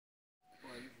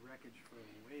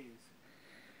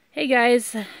Hey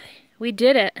guys, we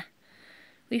did it.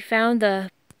 We found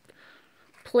the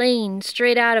plane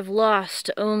straight out of Lost,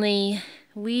 only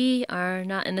we are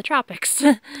not in the tropics.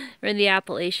 We're in the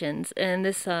Appalachians, and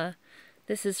this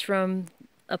is from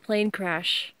a plane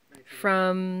crash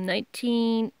from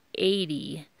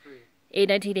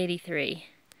 1983.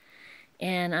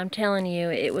 And I'm telling you,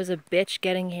 it was a bitch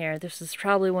getting here. This is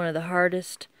probably one of the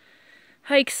hardest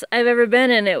hikes I've ever been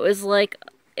in. It was like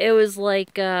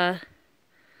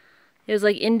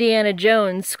Indiana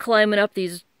Jones climbing up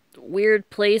these weird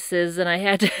places, and I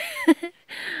had to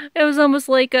it was almost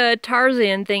like a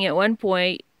Tarzan thing at one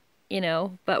point, you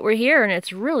know, but we're here and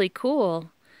it's really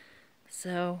cool.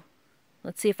 So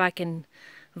let's see if I can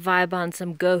vibe on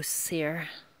some ghosts here.